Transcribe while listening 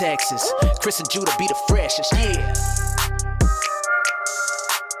Texas, Chris and Judah be the freshest, yeah.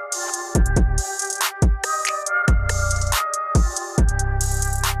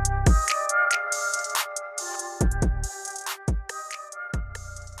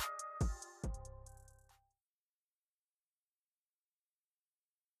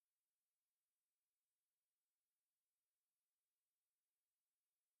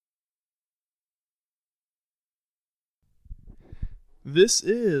 This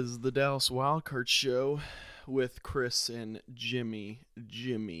is the Dallas Wildcard Show with Chris and Jimmy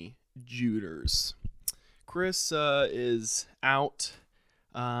Juters. Chris is out.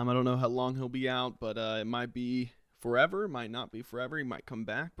 I don't know how long he'll be out, but it might be forever, might not be forever. He might come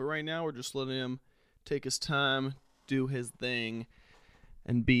back, but right now we're just letting him take his time, do his thing,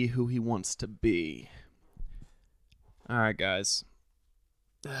 and be who he wants to be. All right, guys.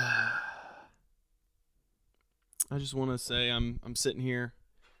 I just want to say I'm sitting here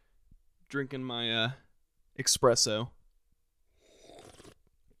drinking my espresso,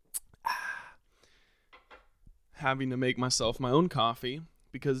 having to make myself my own coffee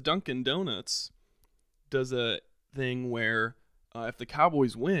because Dunkin' Donuts does a thing where if the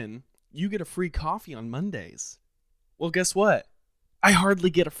Cowboys win, you get a free coffee on Mondays. Well, guess what? I hardly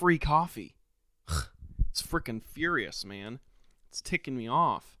get a free coffee. It's freaking furious, man. It's ticking me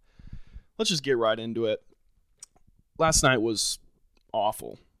off. Let's just get right into it. Last night was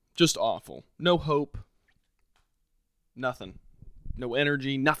awful. Just awful. No hope. Nothing. No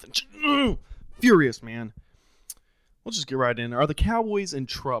energy. Nothing. Furious, man. We'll just get right in. Are the Cowboys in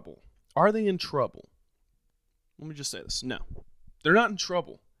trouble? Are they in trouble? Let me just say this. No. They're not in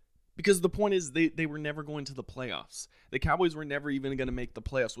trouble. Because the point is they were never going to the playoffs. The Cowboys were never even going to make the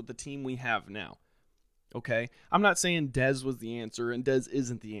playoffs with the team we have now. Okay? I'm not saying Dez was the answer and Dez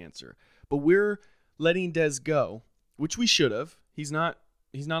isn't the answer. But we're letting Dez go. Which we should have. He's not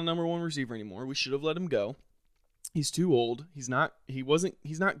a number one receiver anymore. We should have let him go. He's too old. He's not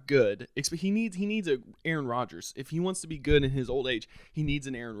good. He needs a Aaron Rodgers. If he wants to be good in his old age, he needs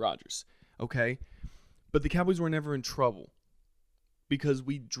an Aaron Rodgers. Okay? But the Cowboys were never in trouble. Because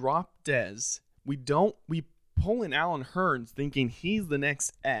we dropped Dez. We pull in Allen Hurns thinking he's the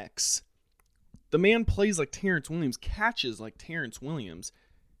next X. The man plays like Terrence Williams, catches like Terrence Williams,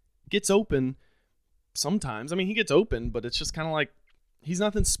 gets open sometimes. I mean, he gets open, but it's just kind of like he's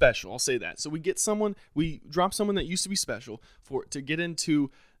nothing special. I'll say that. So we drop someone that used to be special to get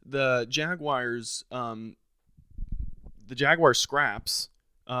into the Jaguars, scraps,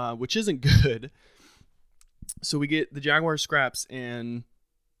 which isn't good. So we get the Jaguars scraps, and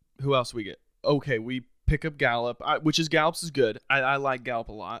who else we get? Okay, we pick up Gallup, Gallup's is good. I like Gallup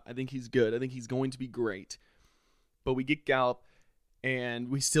a lot. I think he's good. I think he's going to be great. But we get Gallup, and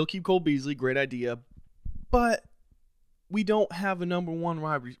we still keep Cole Beasley. Great idea. But we don't have a number one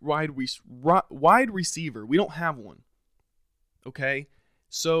wide receiver. We don't have one. Okay?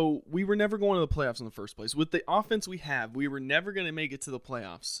 So we were never going to the playoffs in the first place. With the offense we have, we were never going to make it to the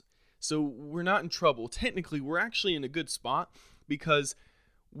playoffs. So we're not in trouble. Technically, we're actually in a good spot because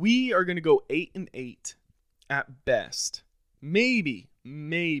we are going to go 8-8 at best. Maybe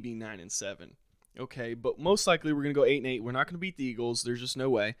 9-7. Okay? But most likely we're going to go 8-8. We're not going to beat the Eagles. There's just no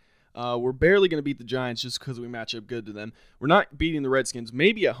way. We're barely going to beat the Giants just because we match up good to them. We're not beating the Redskins,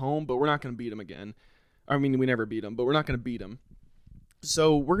 maybe at home, but we're not going to beat them again. I mean, we never beat them, but we're not going to beat them.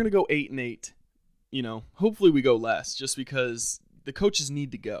 So we're going to go 8-8. You know, hopefully we go less just because the coaches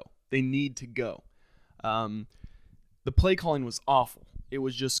need to go. They need to go. The play calling was awful. It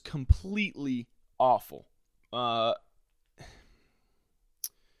was just completely awful. I'm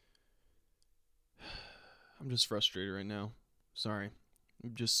just frustrated right now. Sorry.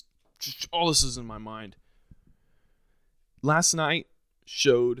 Just all this is in my mind. Last night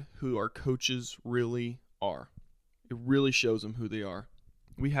showed who our coaches really are. It really shows them who they are.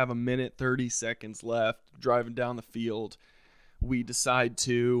 We have 1 30 seconds left driving down the field. We decide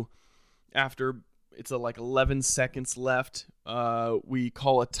to, after it's like 11 seconds left, we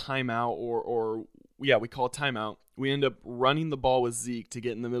call a timeout we call a timeout. We end up running the ball with Zeke to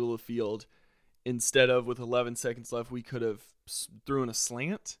get in the middle of the field. Instead of with 11 seconds left, we could have threw in a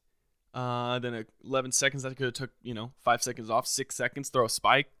slant. Then 11 seconds, that could have took, 5 seconds off, 6 seconds, throw a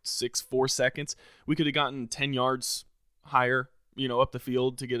spike, 4 seconds. We could have gotten 10 yards higher, up the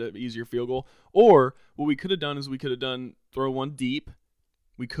field to get an easier field goal. Or what we could have done is throw one deep.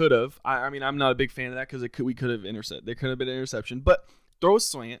 We could have. I mean, I'm not a big fan of that because we could have intercepted. There could have been an interception. But throw a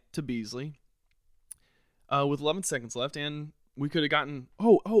slant to Beasley with 11 seconds left, and we could have gotten,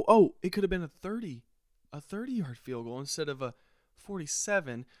 it could have been a 30-yard field goal instead of a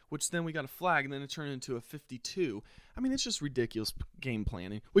 47, which then we got a flag, and then it turned into a 52. I mean, it's just ridiculous game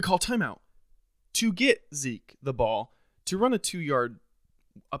planning. We call timeout to get Zeke the ball, to run a 2-yard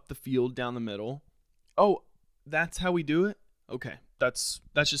up the field down the middle. Oh, that's how we do it? Okay, that's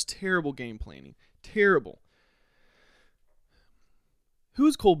just terrible game planning. Terrible. Who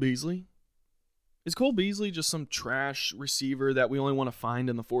is Cole Beasley? Is Cole Beasley just some trash receiver that we only want to find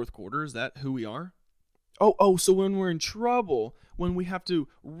in the fourth quarter? Is that who we are? Oh, so when we're in trouble, when we have to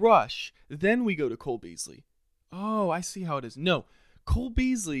rush, then we go to Cole Beasley. Oh, I see how it is. No, Cole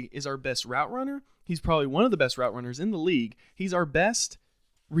Beasley is our best route runner. He's probably one of the best route runners in the league. He's our best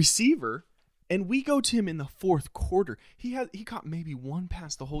receiver, and we go to him in the fourth quarter. He caught maybe one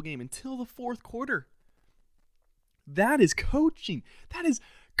pass the whole game until the fourth quarter. That is coaching. That is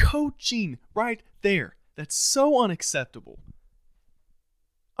coaching right there. That's so unacceptable.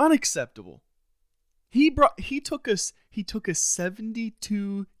 Unacceptable. He took us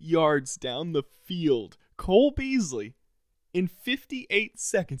 72 yards down the field. Cole Beasley in 58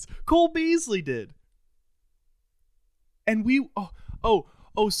 seconds. Cole Beasley did. And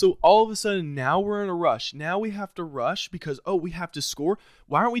so all of a sudden now we're in a rush. Now we have to rush because we have to score.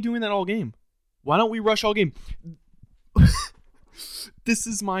 Why aren't we doing that all game? Why don't we rush all game? This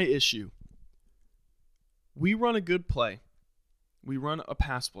is my issue. We run a good play. We run a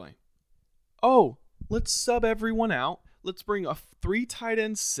pass play. Oh, let's sub everyone out. Let's bring a 3 tight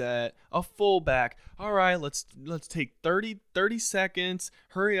end set, a fullback. All right, let's take 30 seconds.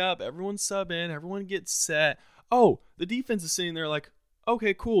 Hurry up. Everyone sub in. Everyone gets set. Oh, the defense is sitting there like,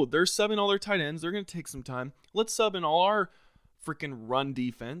 okay, cool. They're subbing all their tight ends. They're going to take some time. Let's sub in all our freaking run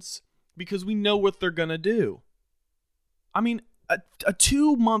defense because we know what they're going to do. I mean, a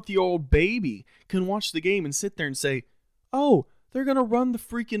 2-month-old baby can watch the game and sit there and say, oh, they're going to run the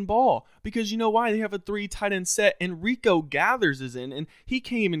freaking ball because you know why? They have a 3 tight end set and Rico Gathers is in and he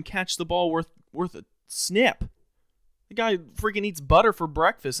can't even catch the ball worth a snip. The guy freaking eats butter for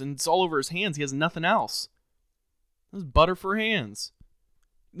breakfast and it's all over his hands. He has nothing else. That's butter for hands.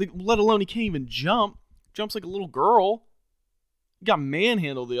 Let alone he can't even jump. Jumps like a little girl. He got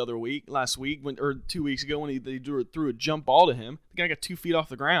manhandled last week, or 2 weeks ago when they threw a jump ball to him. The guy got 2 feet off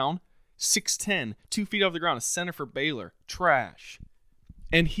the ground. 6'10", 2 feet off the ground, a center for Baylor. Trash.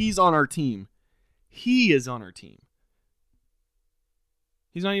 And he's on our team. He is on our team.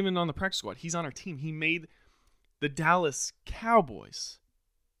 He's not even on the practice squad. He's on our team. He made the Dallas Cowboys.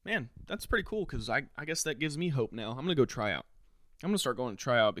 Man, that's pretty cool because I guess that gives me hope now. I'm going to go try out. I'm going to start going to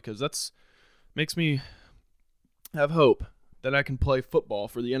try out because that's makes me have hope that I can play football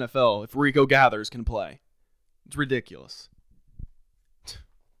for the NFL if Rico Gathers can play. It's ridiculous.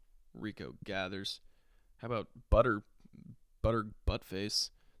 Rico Gathers. How about butter butt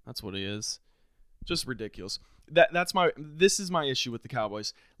face? That's what he is. Just ridiculous. This is my issue with the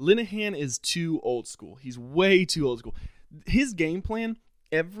Cowboys. Linehan is too old school. He's way too old school. His game plan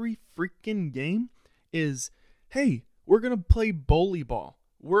every freaking game is, hey, we're going to play bully ball.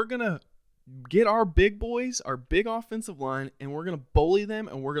 We're going to get our big boys, our big offensive line, and we're going to bully them,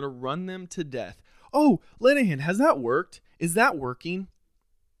 and we're going to run them to death. Oh, Linehan, has that worked? Is that working?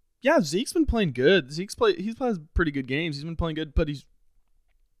 Yeah, Zeke's been playing good. He's played pretty good games. He's been playing good, but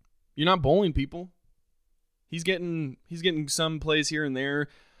you're not bullying people. He's getting some plays here and there,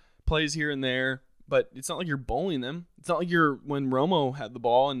 but it's not like you're bullying them. It's not like when Romo had the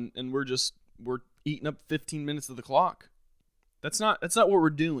ball and we're eating up 15 minutes of the clock. That's not what we're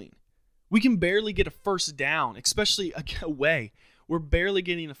doing. We can barely get a first down, especially away. We're barely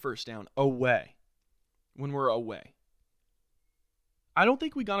getting a first down away when we're away. I don't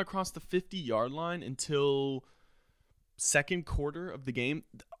think we got across the 50-yard line until second quarter of the game.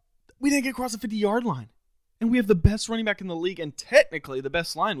 We didn't get across the 50-yard line. And we have the best running back in the league and technically the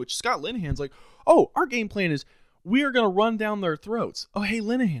best line, which Scott Linehan's like, oh, our game plan is we are going to run down their throats. Oh, hey,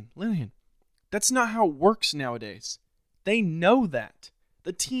 Linehan. That's not how it works nowadays. They know that.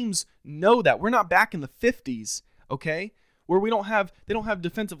 The teams know that. We're not back in the 50s, okay, where they don't have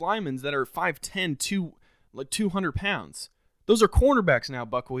defensive linemen that are 5'10", 200 pounds. Those are cornerbacks now,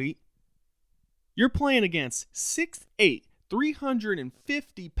 Buckwheat. You're playing against 6'8",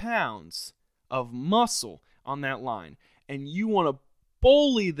 350 pounds of muscle on that line, and you want to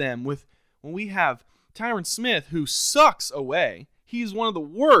bully them when we have Tyron Smith, who sucks away. He's one of the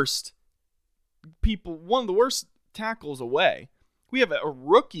worst tackles away. We have a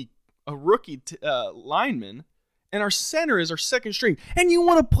rookie lineman, and our center is our second string, and you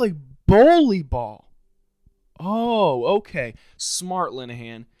want to play bully ball. Oh, okay. Smart,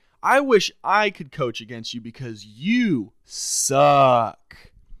 Linehan. I wish I could coach against you because you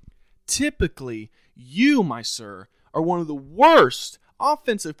suck. Typically, you, my sir, are one of the worst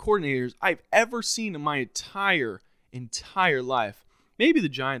offensive coordinators I've ever seen in my entire life. Maybe the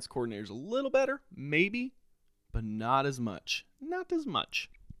Giants coordinator's a little better, maybe, but not as much. Not as much.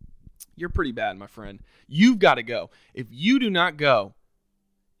 You're pretty bad, my friend. You've got to go. If you do not go,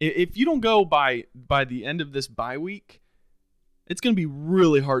 if you don't go by the end of this bye week, it's going to be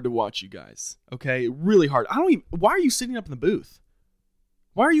really hard to watch you guys. Okay? Really hard. Why are you sitting up in the booth?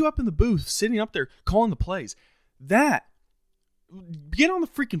 Why are you up in the booth, sitting up there, calling the plays? Get on the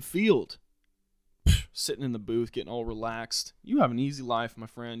freaking field. Sitting in the booth, getting all relaxed. You have an easy life, my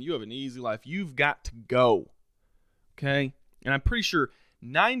friend. You have an easy life. You've got to go. Okay? And I'm pretty sure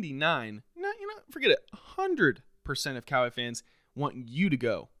 100% of Cowboy fans want you to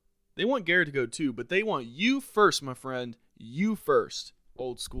go. They want Garrett to go too, but they want you first, my friend. You first.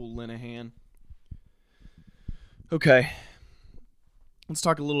 Old school Linehan. Okay. Let's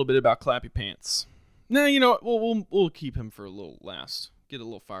talk a little bit about Clappy Pants. Now, you know what? We'll keep him for a little last. Get a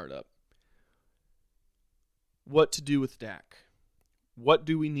little fired up. What to do with Dak? What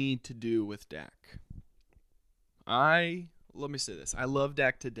do we need to do with Dak? Let me say this. I love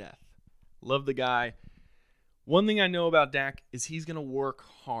Dak to death. Love the guy. One thing I know about Dak is he's going to work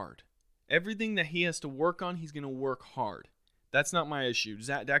hard. Everything that he has to work on, he's going to work hard. That's not my issue.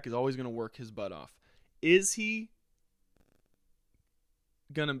 Dak is always going to work his butt off. Is he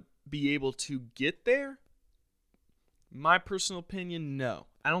going to be able to get there? My personal opinion, no.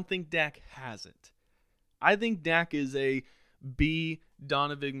 I don't think Dak has it. I think Dak is a B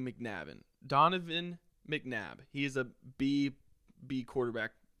Donovan McNabb. He is a B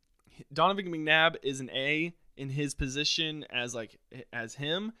quarterback. Donovan McNabb is an A in his position as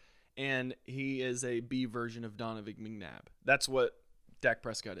him, and he is a B version of Donovan McNabb. That's what Dak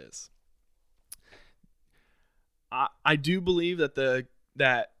Prescott is. I do believe that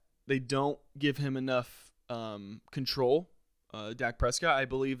they don't give him enough control. Dak Prescott, I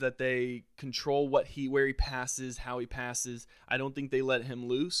believe that they control where he passes, how he passes. I don't think they let him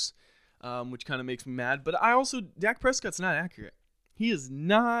loose, which kind of makes me mad. But Dak Prescott's not accurate. He is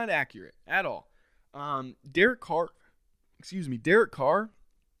not accurate at all. Derek Carr,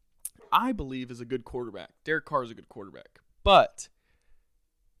 I believe is a good quarterback. Derek Carr is a good quarterback. But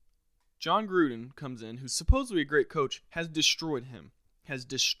John Gruden comes in, who's supposedly a great coach, has destroyed him. Has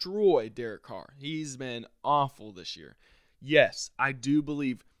destroyed Derek Carr. He's been awful this year. Yes, I do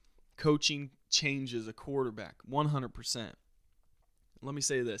believe coaching changes a quarterback 100%. Let me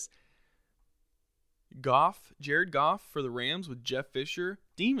say this. Jared Goff for the Rams with Jeff Fisher,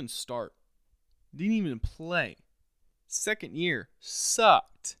 didn't even start. Didn't even play. Second year,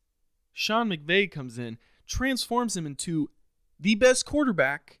 sucked. Sean McVay comes in, transforms him into the best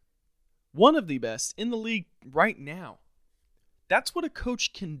quarterback, one of the best in the league right now. That's what a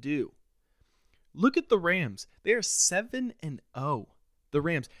coach can do. Look at the Rams. They are 7-0. The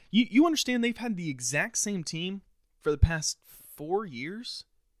Rams. You understand they've had the exact same team for the past 4 years?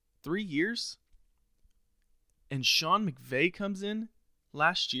 3 years? And Sean McVay comes in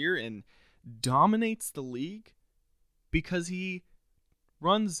last year and dominates the league because he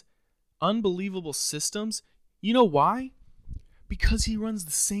runs unbelievable systems. You know why? Because he runs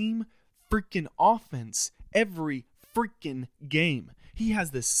the same freaking offense every freaking game. He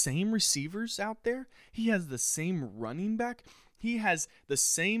has the same receivers out there. He has the same running back. He has the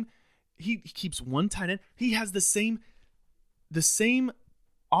same. He keeps one tight end. He has the same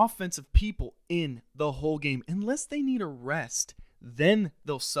offensive people in the whole game. Unless they need a rest, then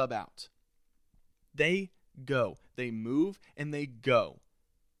they'll sub out. They go. They move and they go.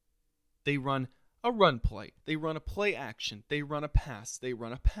 They run a run play. They run a play action. They run a pass. They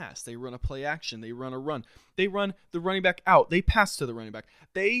run a pass. They run a play action. They run a run. They run the running back out. They pass to the running back.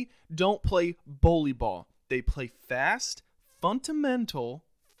 They don't play bully ball. They play fast, fundamental.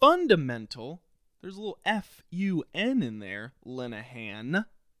 There's a little F-U-N in there, Linehan.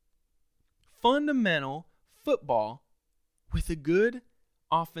 Fundamental football with a good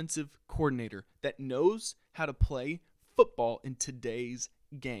offensive coordinator that knows how to play football in today's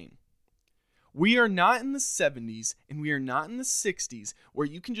game. We are not in the 70s and we are not in the 60s where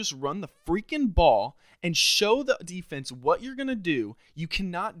you can just run the freaking ball and show the defense what you're going to do. You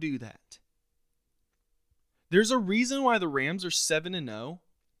cannot do that. There's a reason why the Rams are 7-0.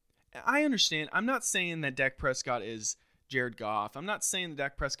 I understand. I'm not saying that Dak Prescott is Jared Goff. I'm not saying that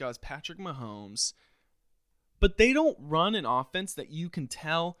Dak Prescott is Patrick Mahomes. But they don't run an offense that you can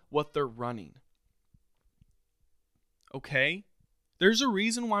tell what they're running. Okay? There's a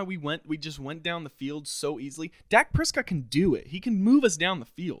reason why we just went down the field so easily. Dak Prescott can do it. He can move us down the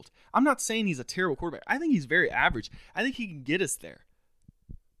field. I'm not saying he's a terrible quarterback. I think he's very average. I think he can get us there.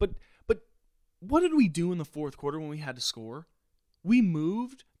 But what did we do in the fourth quarter when we had to score? We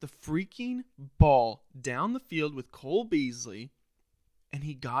moved the freaking ball down the field with Cole Beasley, and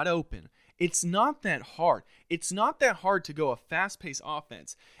he got open. It's not that hard. It's not that hard to go a fast-paced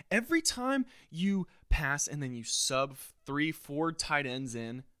offense. Every time you pass and then you sub 3-4 tight ends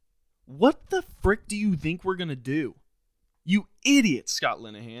in, what the frick do you think we're going to do? You idiot, Scott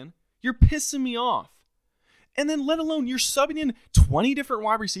Linehan. You're pissing me off. And then let alone you're subbing in 20 different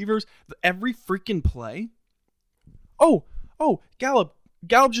wide receivers every freaking play. Oh, Gallup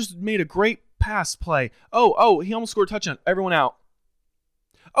just made a great pass play. Oh, he almost scored a touchdown. Everyone out.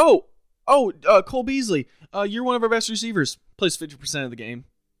 Cole Beasley, you're one of our best receivers. Plays 50% of the game.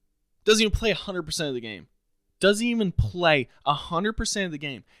 Doesn't even play 100% of the game. Doesn't even play 100% of the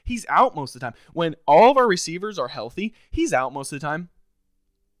game. He's out most of the time. When all of our receivers are healthy, he's out most of the time.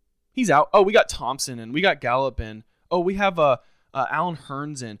 He's out. Oh, we got Thompson in. We got Gallup in. Oh, we have Alan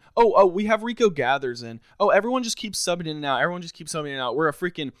Hearns in. Oh, we have Rico Gathers in. Oh, everyone just keeps subbing in and out. We're a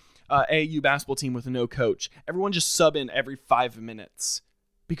freaking AAU basketball team with no coach. Everyone just sub in every 5 minutes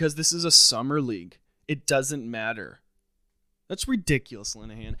because this is a summer league. It doesn't matter. That's ridiculous,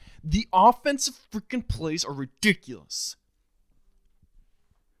 Linehan. The offensive freaking plays are ridiculous.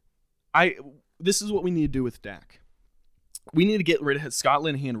 This is what we need to do with Dak. We need to get rid of Scott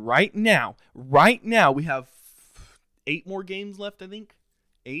Linehan right now. Right now, we have 8 more games left, I think.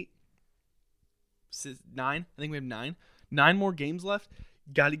 8? 9? I think we have 9. 9 more games left.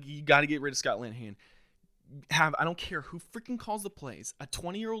 You gotta get rid of Scott Linehan. I don't care who freaking calls the plays. A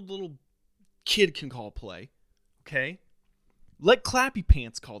 20-year-old little kid can call a play. Okay? Let Clappy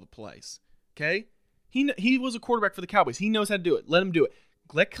Pants call the plays. Okay? He was a quarterback for the Cowboys. He knows how to do it. Let him do it.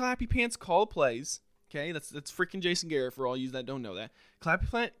 Let Clappy Pants call the plays. Okay? That's freaking Jason Garrett for all you that don't know that.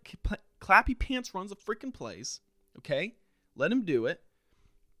 Clappy Pants runs the freaking plays. Okay? Let him do it.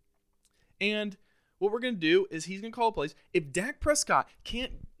 And what we're going to do is he's going to call plays. If Dak Prescott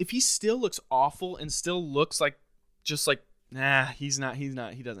if he still looks awful and still looks like he doesn't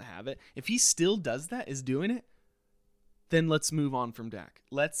have it. If he still does that, is doing it, then let's move on from Dak.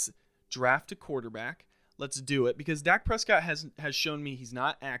 Let's draft a quarterback. Let's do it because Dak Prescott has shown me he's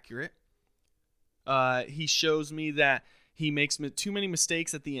not accurate. He shows me that he makes too many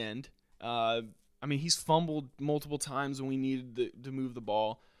mistakes at the end. He's fumbled multiple times when we needed to move the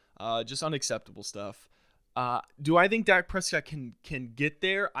ball. Just unacceptable stuff. Do I think Dak Prescott can get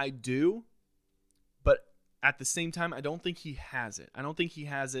there? I do. But at the same time, I don't think he has it. I don't think he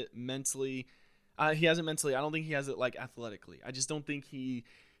has it mentally. He has it mentally. I don't think he has it like athletically. I just don't think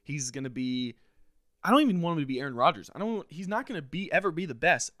he's going to be. I don't even want him to be Aaron Rodgers. He's not going to ever be the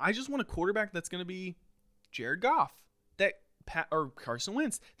best. I just want a quarterback that's going to be Jared Goff or Carson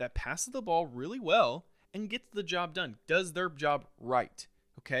Wentz that passes the ball really well and gets the job done. Does their job right.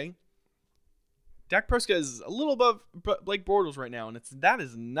 Okay? Dak Prescott is a little above Blake Bortles right now, and that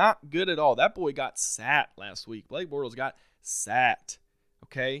is not good at all. That boy got sat last week. Blake Bortles got sat.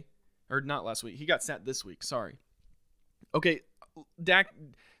 Okay? Or not last week. He got sat this week. Sorry. Okay, Dak,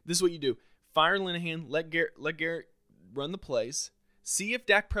 this is what you do. Fire Linehan. Let Garrett run the plays. See if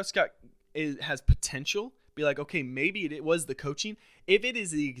Dak Prescott has potential. Be like, okay, maybe it was the coaching. If it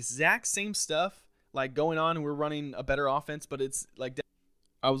is the exact same stuff, like going on and we're running a better offense, but it's like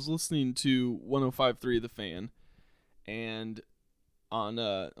I was listening to 105.3 The Fan and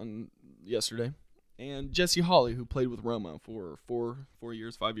on yesterday, and Jesse Holley, who played with Romo for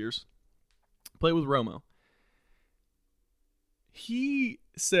 5 years, played with Romo. He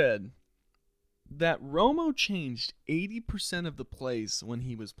said that Romo changed 80% of the plays when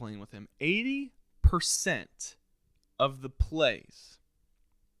he was playing with him. 80% of the plays.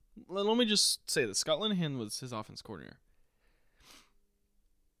 Let me just say this. Scott Linehan was his offense coordinator.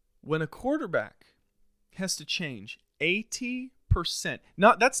 When a quarterback has to change 80%,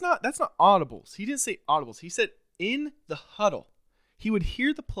 that's not audibles. He didn't say audibles. He said in the huddle. He would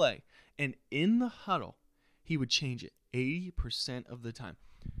hear the play, and in the huddle, he would change it 80% of the time.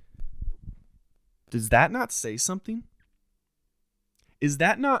 Does that not say something? Is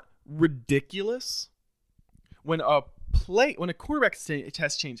that not ridiculous? When a quarterback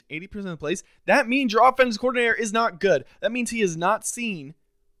has changed 80% of the plays, that means your offensive coordinator is not good. That means he has not seen.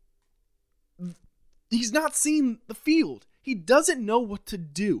 He's not seen the field. He doesn't know what to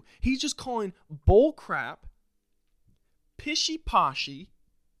do. He's just calling bull crap, pishy-poshy,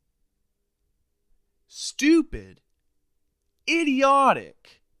 stupid,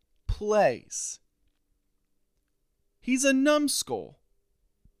 idiotic plays. He's a numbskull.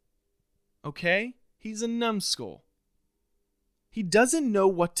 Okay? He's a numbskull. He doesn't know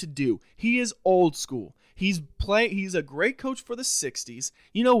what to do. He is old school. He's a great coach for the 60s.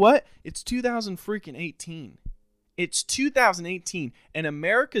 You know what? It's 2018. It's 2018 and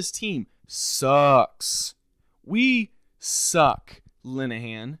America's team sucks. We suck,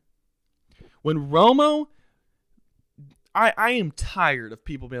 Linehan. When Romo, I am tired of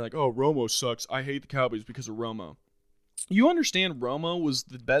people being like, "Oh, Romo sucks. I hate the Cowboys because of Romo." You understand Romo was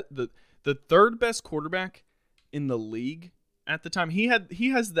the third best quarterback in the league at the time. He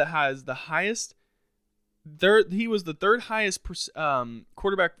was the third highest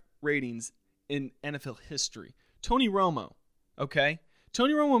quarterback ratings in NFL history. Tony Romo, okay?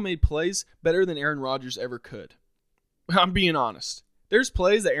 Tony Romo made plays better than Aaron Rodgers ever could. I'm being honest. There's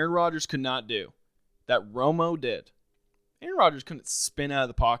plays that Aaron Rodgers could not do that Romo did. Aaron Rodgers couldn't spin out of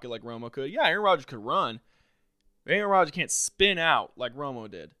the pocket like Romo could. Yeah, Aaron Rodgers could run. But Aaron Rodgers can't spin out like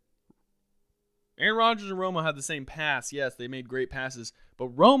Romo did. Aaron Rodgers and Romo had the same pass. Yes, they made great passes.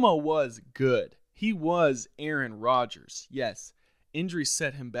 But Romo was good. He was Aaron Rodgers. Yes, injuries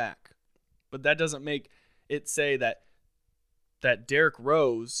set him back. But that doesn't make it say that Derrick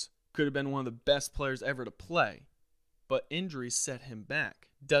Rose could have been one of the best players ever to play. But injuries set him back.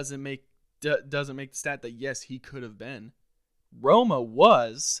 Doesn't make the stat that, yes, he could have been. Romo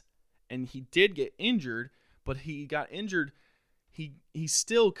was, and he did get injured, but he got injured. He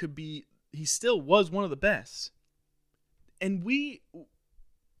still was one of the best. And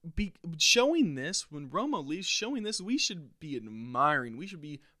showing this, when Romo leaves, showing this, we should be admiring. We should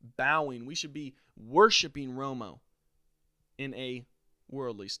be bowing. We should be worshiping Romo in a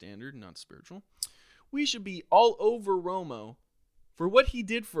worldly standard, not spiritual. We should be all over Romo for what he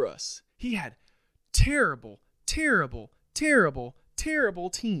did for us. He had terrible teams.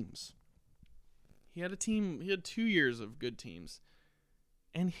 He had 2 years of good teams.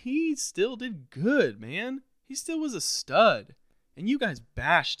 And he still did good, man. He still was a stud. And you guys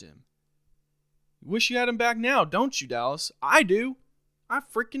bashed him. Wish you had him back now, don't you, Dallas? I do. I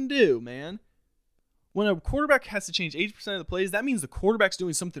freaking do, man. When a quarterback has to change 80% of the plays, that means the quarterback's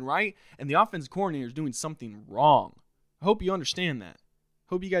doing something right and the offensive coordinator is doing something wrong. I hope you understand that.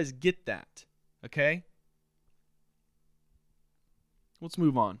 Hope you guys get that. Okay? Let's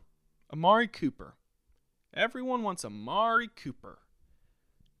move on. Amari Cooper. Everyone wants Amari Cooper.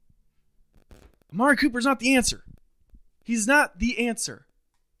 Amari Cooper's not the answer. He's not the answer.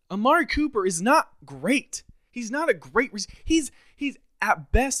 Amari Cooper is not great. He's not a great he's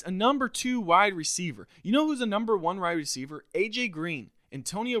at best a number 2 wide receiver. You know who's a number 1 wide receiver? AJ Green,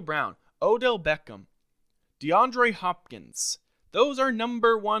 Antonio Brown, Odell Beckham, DeAndre Hopkins. Those are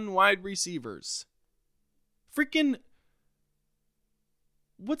number 1 wide receivers. Freaking,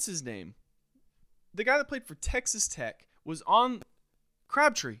 what's his name? The guy that played for Texas Tech was on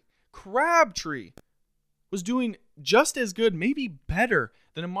Crabtree. Crabtree was doing just as good, maybe better,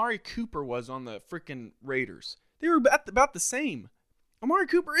 than Amari Cooper was on the freaking Raiders. They were about the same. Amari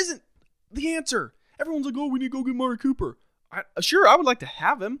Cooper isn't the answer. Everyone's like, oh, we need to go get Amari Cooper. Sure, I would like to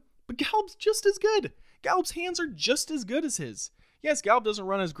have him, but Gallup's just as good. Gallup's hands are just as good as his. Yes, Gallup doesn't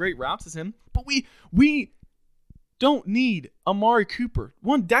run as great routes as him, but we don't need Amari Cooper.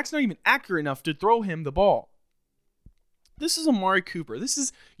 One, Dak's not even accurate enough to throw him the ball. This is Amari Cooper. This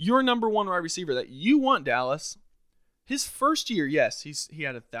is your number 1 wide receiver that you want, Dallas. His first year, yes, he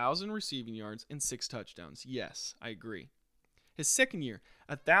had 1,000 receiving yards and 6 touchdowns. Yes, I agree. His second year,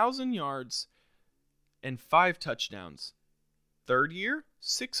 1,000 yards and 5 touchdowns. Third year,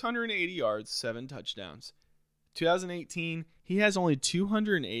 680 yards, 7 touchdowns. 2018, he has only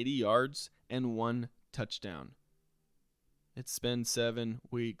 280 yards and 1 touchdown. It's been 7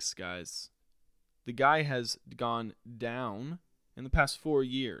 weeks, guys. The guy has gone down in the past 4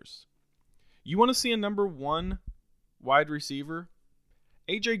 years. You want to see a number 1 wide receiver?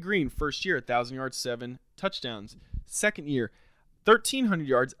 AJ Green, first year, 1,000 yards, 7 touchdowns. Second year, 1,300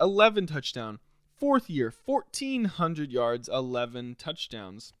 yards, 11 touchdowns. Fourth year, 1,400 yards, 11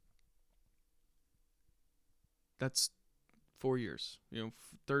 touchdowns. That's 4 years.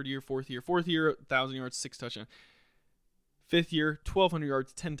 Third year, fourth year. Fourth year, 1,000 yards, 6 touchdowns. Fifth year, 1,200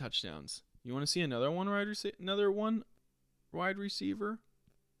 yards, 10 touchdowns. You want to see another one wide receiver?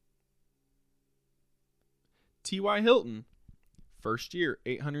 T.Y. Hilton, first year,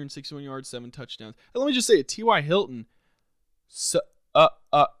 861 yards, 7 touchdowns. And let me just say it, T.Y. Hilton sucked.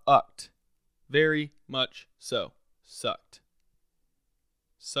 Very much so. Sucked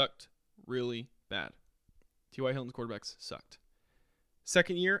really bad. T.Y. Hilton's quarterbacks sucked.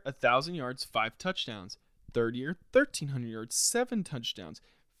 Second year, 1,000 yards, 5 touchdowns. Third year, 1,300 yards, 7 touchdowns.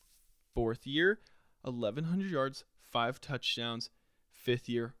 Fourth year, 1,100 yards, 5 touchdowns. Fifth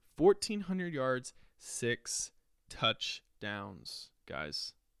year, 1,400 yards, 6 touchdowns. touchdowns,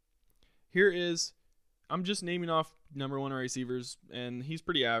 guys. I'm just naming off number one receivers, and he's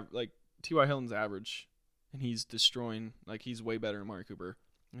pretty like T.Y. Hilton's average, and he's destroying, like he's way better than Amari Cooper,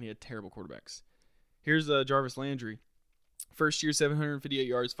 and he had terrible quarterbacks. Here's Jarvis Landry. First year, 758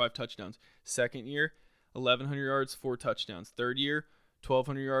 yards, 5 touchdowns. Second year, 1,100 yards, 4 touchdowns. Third year,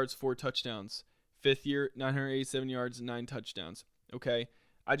 1,200 yards, 4 touchdowns. Fifth year, 987 yards, 9 touchdowns. Okay,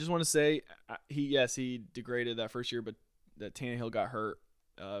 I just want to say, he degraded that first year, but that Tannehill got hurt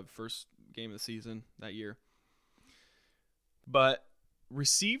first game of the season that year. But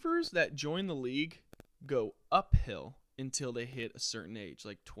receivers that join the league go uphill until they hit a certain age,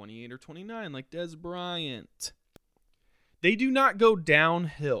 like 28 or 29, like Dez Bryant. They do not go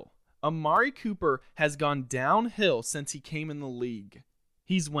downhill. Amari Cooper has gone downhill since he came in the league.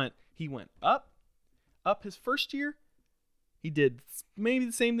 He went up his first year. He did maybe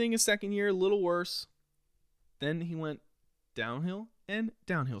the same thing his second year, a little worse. Then he went downhill and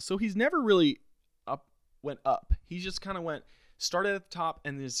downhill. So he's never really went up. He just kind of started at the top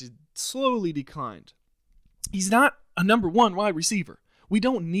and then just slowly declined. He's not a number one wide receiver. We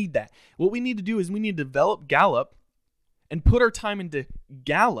don't need that. What we need to do is we need to develop Gallup and put our time into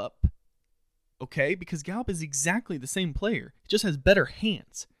Gallup, okay? Because Gallup is exactly the same player. He just has better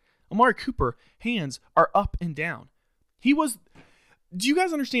hands. Amari Cooper, hands are up and down. Do you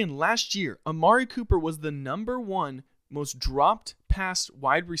guys understand, last year, Amari Cooper was the number one most dropped pass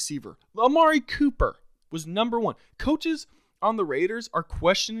wide receiver. Amari Cooper was number one. Coaches on the Raiders are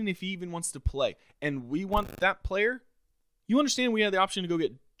questioning if he even wants to play, and we want that player. You understand we had the option to go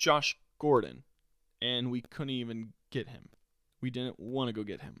get Josh Gordon, and we couldn't even get him. We didn't want to go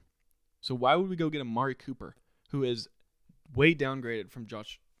get him. So why would we go get Amari Cooper, who is way downgraded from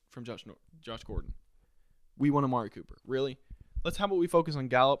Josh Gordon? We want Amari Cooper. Really? How about we focus on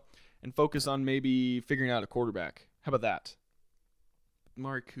Gallup and focus on maybe figuring out a quarterback? How about that?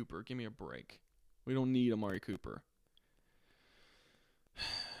 Amari Cooper, give me a break. We don't need Amari Cooper.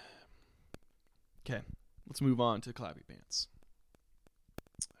 Okay, let's move on to Clappy Pants.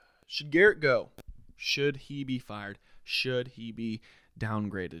 Should Garrett go? Should he be fired? Should he be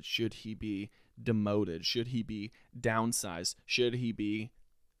downgraded? Should he be demoted? Should he be downsized? Should he be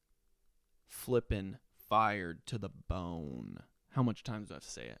flippin' fired to the bone? How much time do I have to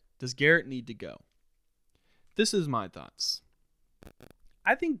say it? Does Garrett need to go? This is my thoughts.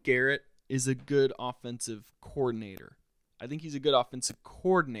 I think Garrett is a good offensive coordinator. I think he's a good offensive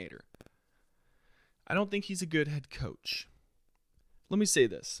coordinator. I don't think he's a good head coach. Let me say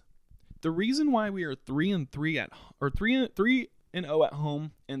this. The reason why we are 3-3 at or 3-0 at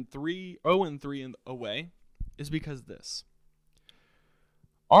home and 0-3 away is because of this.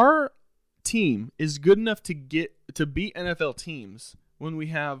 Our team is good enough to beat NFL teams when we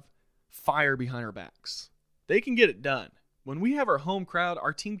have fire behind our backs. They can get it done. When we have our home crowd,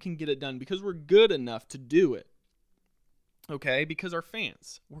 our team can get it done because we're good enough to do it. Okay? Because our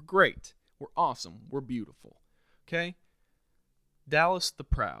fans, we're great. We're awesome. We're beautiful. Okay? Dallas the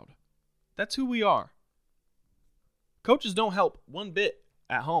Proud. That's who we are. Coaches don't help one bit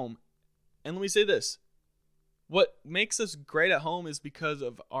at home. And let me say this. What makes us great at home is because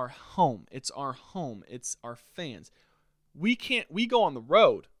of our home. It's our home. It's our fans. We go on the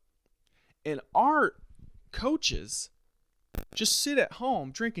road, and our coaches just sit at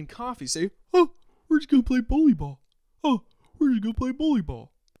home drinking coffee, say, "Oh, we're just going to play bully ball. Oh, we're just going to play bully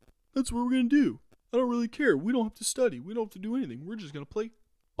ball. That's what we're going to do. I don't really care. We don't have to study. We don't have to do anything. We're just going to play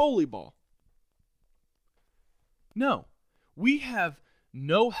bully ball." No, we have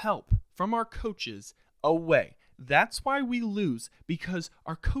no help from our coaches away. That's why we lose, because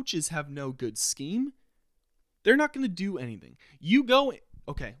our coaches have no good scheme. They're not going to do anything. You go,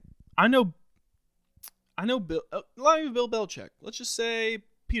 okay, I know Bill Belichick. Let's just say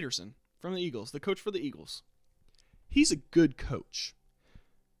Peterson from the Eagles, the coach for the Eagles. He's a good coach.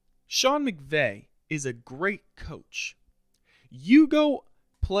 Sean McVay is a great coach. You go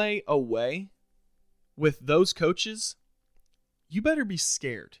play away with those coaches, you better be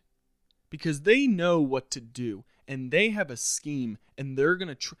scared, because they know what to do and they have a scheme, and they're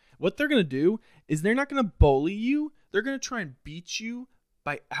going to what they're going to do is they're not going to bully you. They're going to try and beat you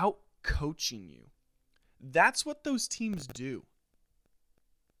by out coaching you. That's what those teams do.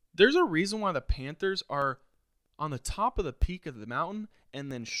 There's a reason why the Panthers are on the top of the peak of the mountain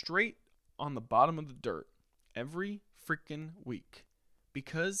and then straight on the bottom of the dirt every freaking week,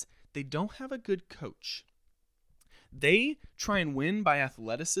 because they don't have a good coach. They try and win by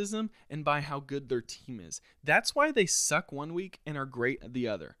athleticism and by how good their team is. That's why they suck one week and are great the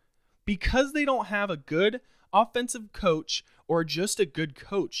other. Because they don't have a good offensive coach or just a good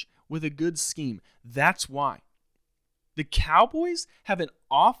coach with a good scheme. That's why. The Cowboys have an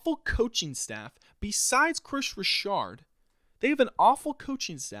awful coaching staff besides Chris Richard. They have an awful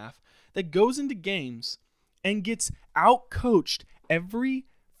coaching staff that goes into games and gets out-coached every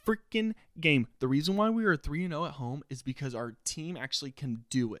freaking game. The reason why we are 3-0 at home is because our team actually can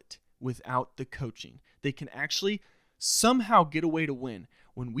do it without the coaching. They can actually somehow get away to win.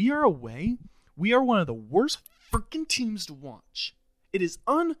 When we are away, we are one of the worst freaking teams to watch. It is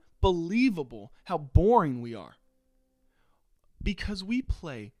unbelievable how boring we are. Because we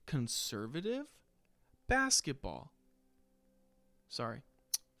play conservative basketball. Sorry,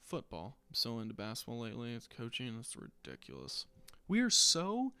 football. I'm so into basketball lately. It's coaching. It's ridiculous.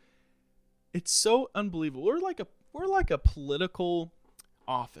 It's so unbelievable. We're like a political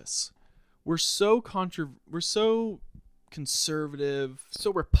office. We're so conservative,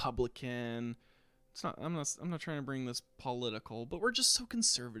 so Republican. I'm not trying to bring this political, but we're just so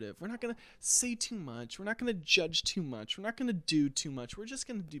conservative. We're not going to say too much. We're not going to judge too much. We're not going to do too much. We're just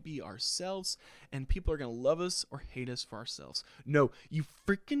going to be ourselves, and people are going to love us or hate us for ourselves. No, you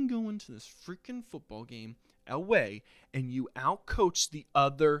freaking go into this freaking football game away, and you outcoach the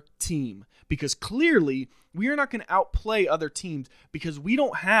other team, because clearly we are not going to outplay other teams because we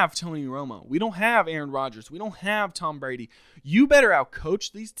don't have Tony Romo. We don't have Aaron Rodgers. We don't have Tom Brady. You better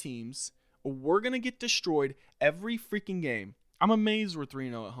outcoach these teams, or we're going to get destroyed every freaking game. I'm amazed we're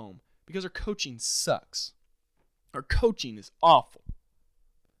 3-0 at home because our coaching sucks. Our coaching is awful.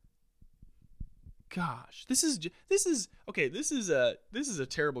 Gosh, this is a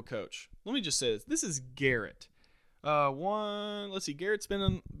terrible coach. Let me just say this. This is Garrett. Garrett's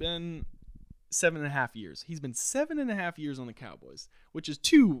been 7.5 years. He's been 7.5 years on the Cowboys, which is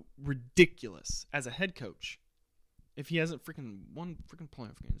too ridiculous as a head coach. If he hasn't won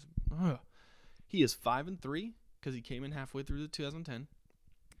playoff games. He is 5-3 because he came in halfway through the 2010.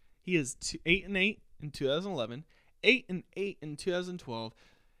 He is 8-8 in 2011, 8-8 in 2012,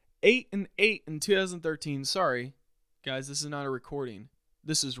 8-8 in 2013. Sorry, guys, this is not a recording.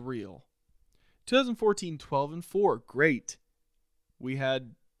 This is real. 2014, 12-4. Great. We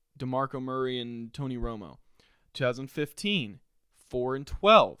had DeMarco Murray and Tony Romo. 2015,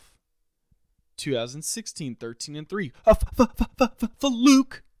 4-12. 2016, 13-3.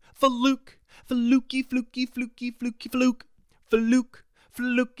 Fluke.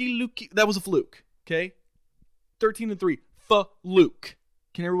 That was a fluke. Okay? 13-3. Fluke.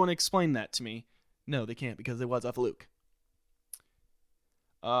 Can everyone explain that to me? No, they can't because it was a fluke.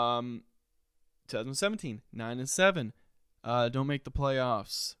 2017, 9-7. Don't make the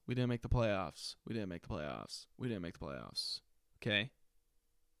playoffs. We didn't make the playoffs. Okay?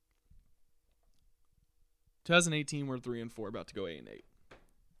 2018, we're 3-4, about to go 8-8.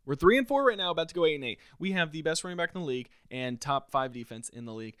 We're 3-4 right now, about to go 8-8. We have the best running back in the league and top 5 defense in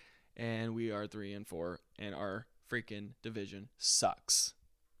the league, and we are 3-4, and our freaking division sucks.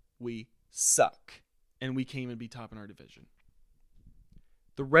 We suck, and we can't even be top in our division.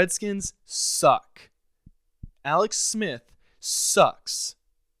 The Redskins suck. Alex Smith sucks.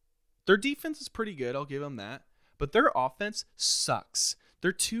 Their defense is pretty good, I'll give them that, but their offense sucks.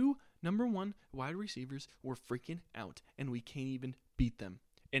 Their 2 number 1 wide receivers were freaking out, and we can't even beat them.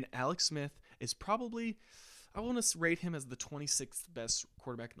 And Alex Smith is probably, I want to rate him as the 26th best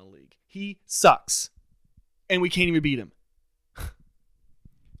quarterback in the league. He sucks, and we can't even beat him.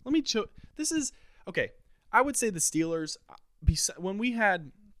 Let me show. This is okay. I would say the Steelers. When we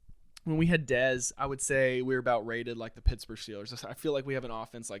had Dez, I would say we were about rated like the Pittsburgh Steelers. I feel like we have an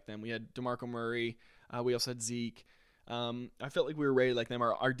offense like them. We had DeMarco Murray. We also had Zeke. I felt like we were rated like them.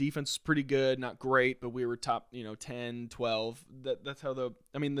 Our defense was pretty good, not great, but we were top, 10, 12. That's how the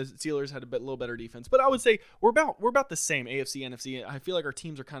Steelers had a little better defense. But I would say we're about the same, AFC, NFC. I feel like our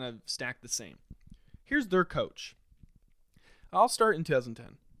teams are kind of stacked the same. Here's their coach. I'll start in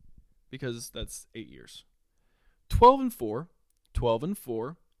 2010 because that's 8 years. 12-4,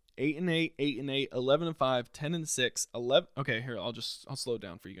 12-4, 8-8, 8-8, 11-5, 10-6, 11. Okay, here I'll slow it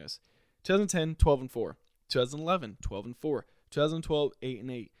down for you guys. 2010, 12-4. 2011, 12-4. 2012,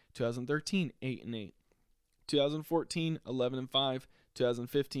 8-8. 2013, 8-8. 2014, 11-5.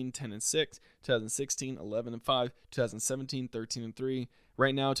 2015, 10-6. 2016, 11-5. 2017, 13-3.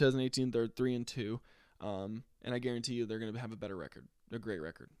 Right now, 2018, they're 3-2. And I guarantee you, they're going to have a better record, a great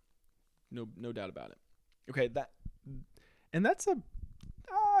record, no doubt about it. Okay,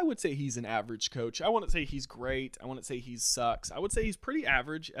 I would say he's an average coach. I wouldn't say he's great. I wouldn't say he sucks. I would say he's pretty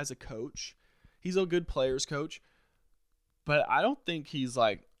average as a coach. He's a good players coach, but I don't think he's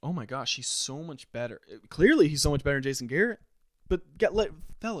like, oh my gosh, he's so much better. Clearly, he's so much better than Jason Garrett. But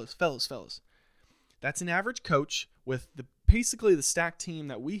fellas, that's an average coach with basically the stacked team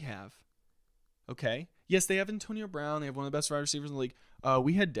that we have. Okay, Yes, they have Antonio Brown. They have one of the best wide receivers in the league.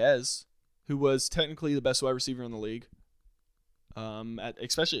 We had Dez, who was technically the best wide receiver in the league.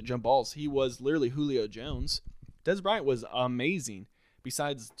 Especially at jump balls. He was literally Julio Jones. Dez Bryant was amazing.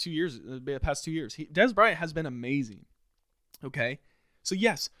 Besides the past 2 years. Dez Bryant has been amazing. Okay? So,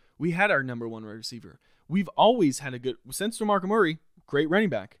 yes, we had our number one wide receiver. We've always had a good, since DeMarco Murray, great running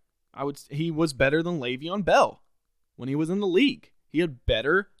back. He was better than Le'Veon Bell when he was in the league. He had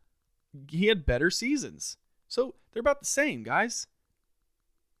better seasons. So, they're about the same, guys.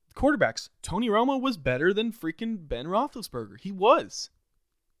 Quarterbacks. Tony Romo was better than freaking Ben Roethlisberger. He was.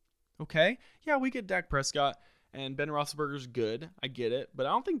 Okay? Yeah, we get Dak Prescott, and Ben Roethlisberger's good. I get it. But I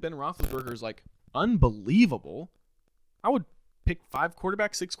don't think Ben Roethlisberger is, unbelievable. I would pick 6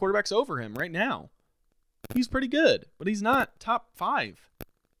 quarterbacks over him right now. He's pretty good, but he's not top 5.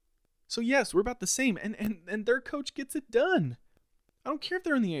 So, yes, we're about the same. And their coach gets it done. I don't care if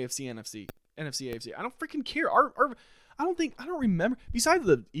they're in the AFC, NFC, AFC. I don't freaking care. I don't remember. Besides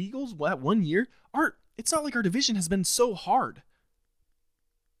the Eagles, that 1 year, it's not like our division has been so hard.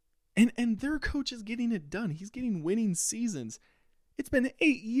 And their coach is getting it done. He's getting winning seasons. It's been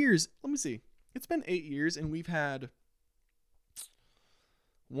 8 years. Let me see. It's been 8 years, and we've had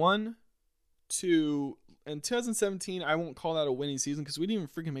 1, 2. In 2017, I won't call that a winning season because we didn't even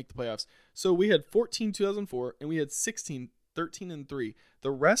freaking make the playoffs. So we had 14, 2004, and we had 16, 13, and 3. The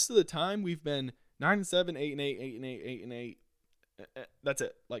rest of the time, we've been 9-7, 8-8, 8-8, 8-8. That's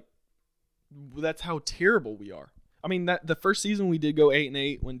it. That's how terrible we are. I mean, that the first season we did go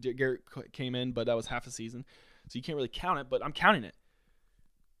 8-8 when Garrett came in, but that was half a season, so you can't really count it. But I'm counting it.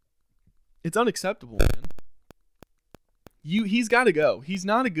 It's unacceptable, man. He's got to go. He's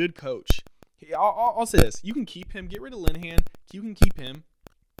not a good coach. I'll say this: you can keep him. Get rid of Linehan. You can keep him.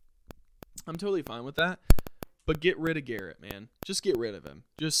 I'm totally fine with that. But get rid of Garrett, man. Just get rid of him.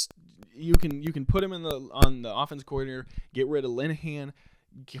 You can put him on the offense coordinator. Get rid of Linehan.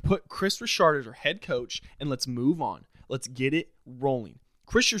 Put Chris Richard as our head coach, and let's move on. Let's get it rolling.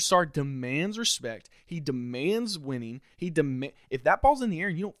 Chris Richard demands respect. He demands winning. If that ball's in the air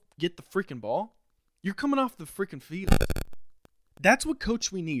and you don't get the freaking ball, you're coming off the freaking field. That's what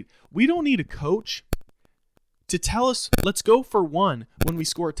coach we need. We don't need a coach to tell us, let's go for 1 when we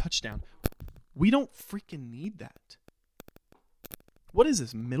score a touchdown. We don't freaking need that. What is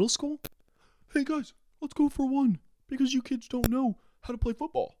this, middle school? Hey guys, let's go for 1 because you kids don't know how to play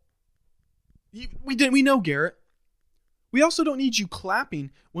football. We know, Garrett. We also don't need you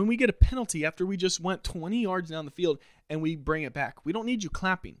clapping when we get a penalty after we just went 20 yards down the field and we bring it back. We don't need you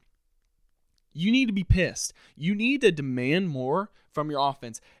clapping. You need to be pissed. You need to demand more from your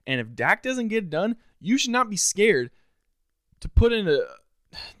offense. And if Dak doesn't get it done, you should not be scared to put in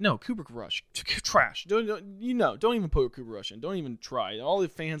Cooper Rush. Trash. Don't even put Cooper Rush in. Don't even try. All the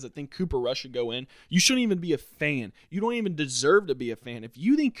fans that think Cooper Rush should go in, you shouldn't even be a fan. You don't even deserve to be a fan. If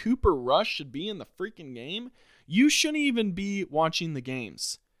you think Cooper Rush should be in the freaking game, you shouldn't even be watching the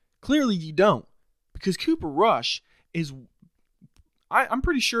games. Clearly you don't. Because Cooper Rush is, I'm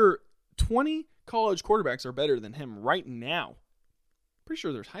pretty sure 20 college quarterbacks are better than him right now. Pretty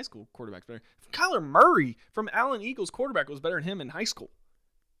sure there's high school quarterbacks better. Kyler Murray from Allen Eagles quarterback was better than him in high school.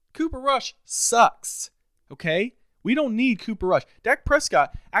 Cooper Rush sucks. Okay? We don't need Cooper Rush. Dak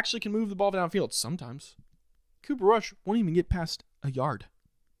Prescott actually can move the ball downfield sometimes. Cooper Rush won't even get past a yard.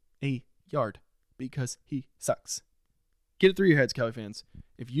 Because he sucks. Get it through your heads, Cowboy fans.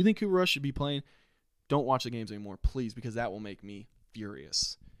 If you think Cooper Rush should be playing, don't watch the games anymore, please, because that will make me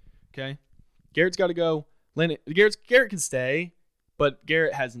furious. Okay? Garrett's got to go. Garrett can stay, but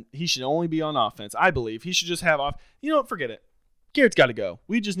he should only be on offense. I believe he should just have off. You know what? Forget it. Garrett's got to go.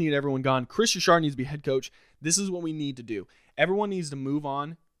 We just need everyone gone. Chris Richard needs to be head coach. This is what we need to do. Everyone needs to move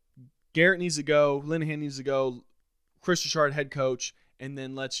on. Garrett needs to go. Linehan needs to go. Chris Richard, head coach. And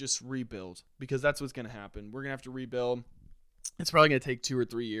then let's just rebuild, because that's what's going to happen. We're going to have to rebuild. It's probably going to take 2 or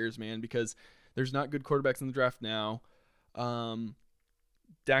 3 years, man, because there's not good quarterbacks in the draft now.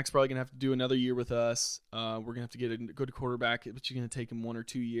 Dak's probably going to have to do another year with us. We're going to have to get a good quarterback, but you're going to take him 1 or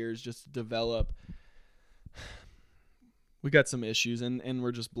 2 years just to develop. We got some issues, and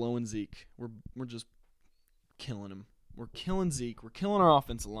we're just blowing Zeke. We're just killing him. We're killing Zeke. We're killing our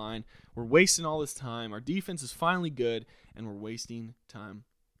offensive line. We're wasting all this time. Our defense is finally good, and we're wasting time.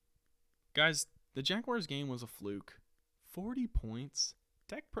 Guys, the Jaguars game was a fluke. 40 points.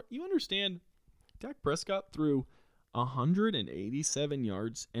 You understand? Dak Prescott threw 187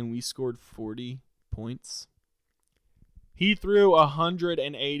 yards, and we scored 40 points. He threw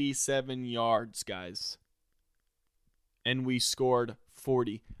 187 yards, guys, and we scored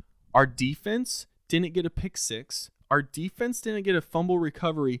 40. Our defense didn't get a pick six. Our defense didn't get a fumble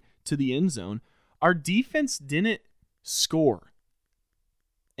recovery to the end zone. Our defense didn't score.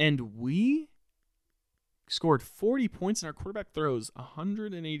 And we scored 40 points, and our quarterback throws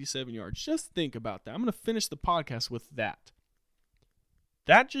 187 yards. Just think about that. I'm going to finish the podcast with that.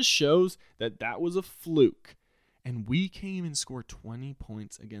 That just shows that was a fluke. And we came and scored 20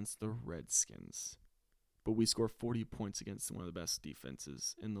 points against the Redskins. But we scored 40 points against one of the best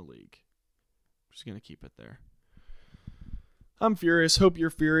defenses in the league. I'm just going to keep it there. I'm furious. Hope you're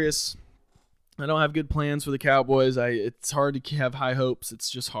furious. I don't have good plans for the Cowboys. It's hard to have high hopes.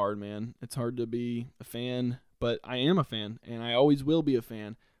 It's just hard, man. It's hard to be a fan, but I am a fan, and I always will be a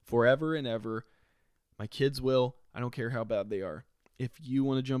fan forever and ever. My kids will. I don't care how bad they are. If you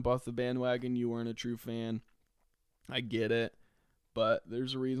want to jump off the bandwagon, you aren't a true fan. I get it, but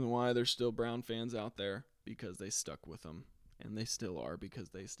there's a reason why there's still Brown fans out there, because they stuck with them, and they still are because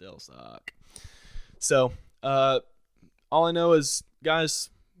they still suck. So, all I know is, guys,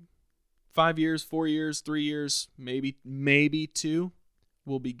 5 years, 4 years, 3 years, maybe 2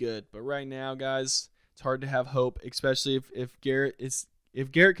 will be good. But right now, guys, it's hard to have hope, especially if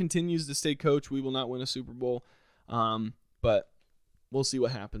Garrett continues to stay coach, we will not win a Super Bowl. But we'll see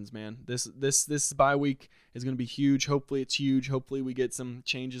what happens, man. This bye week is going to be huge. Hopefully it's huge. Hopefully we get some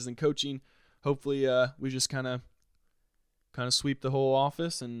changes in coaching. Hopefully we just kind of sweep the whole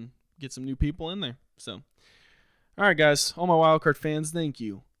office and get some new people in there. So, all right, guys, all my Wildcard fans, thank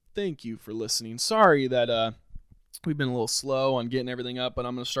you. Thank you for listening. Sorry that we've been a little slow on getting everything up, but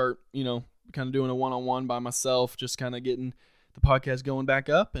I'm going to start, kind of doing a one-on-one by myself, just kind of getting the podcast going back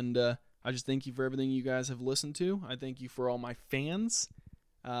up. And I just thank you for everything you guys have listened to. I thank you for all my fans.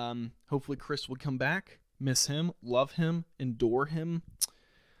 Hopefully Chris will come back. Miss him. Love him. Adore him.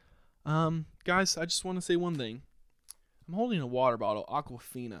 Guys, I just want to say one thing. I'm holding a water bottle,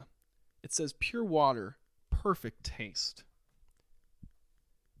 Aquafina. It says pure water, perfect taste.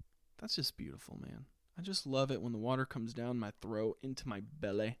 That's just beautiful, man. I just love it when the water comes down my throat into my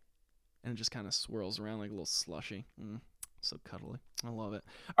belly and it just kind of swirls around like a little slushy. So cuddly. I love it.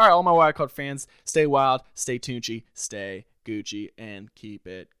 All right, all my Wildcard fans, stay wild, stay Tunchy, stay Gucci, and keep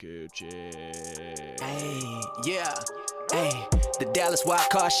it Gucci. Hey, yeah. Hey, the Dallas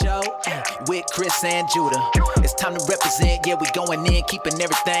Wildcard Show with Chris and Judah. It's time to represent, yeah, we going in, keeping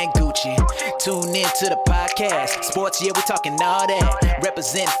everything Gucci. Tune in to the podcast. Sports, yeah, we talking all that.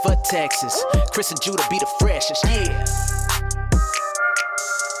 Represent for Texas. Chris and Judah be the freshest, yeah.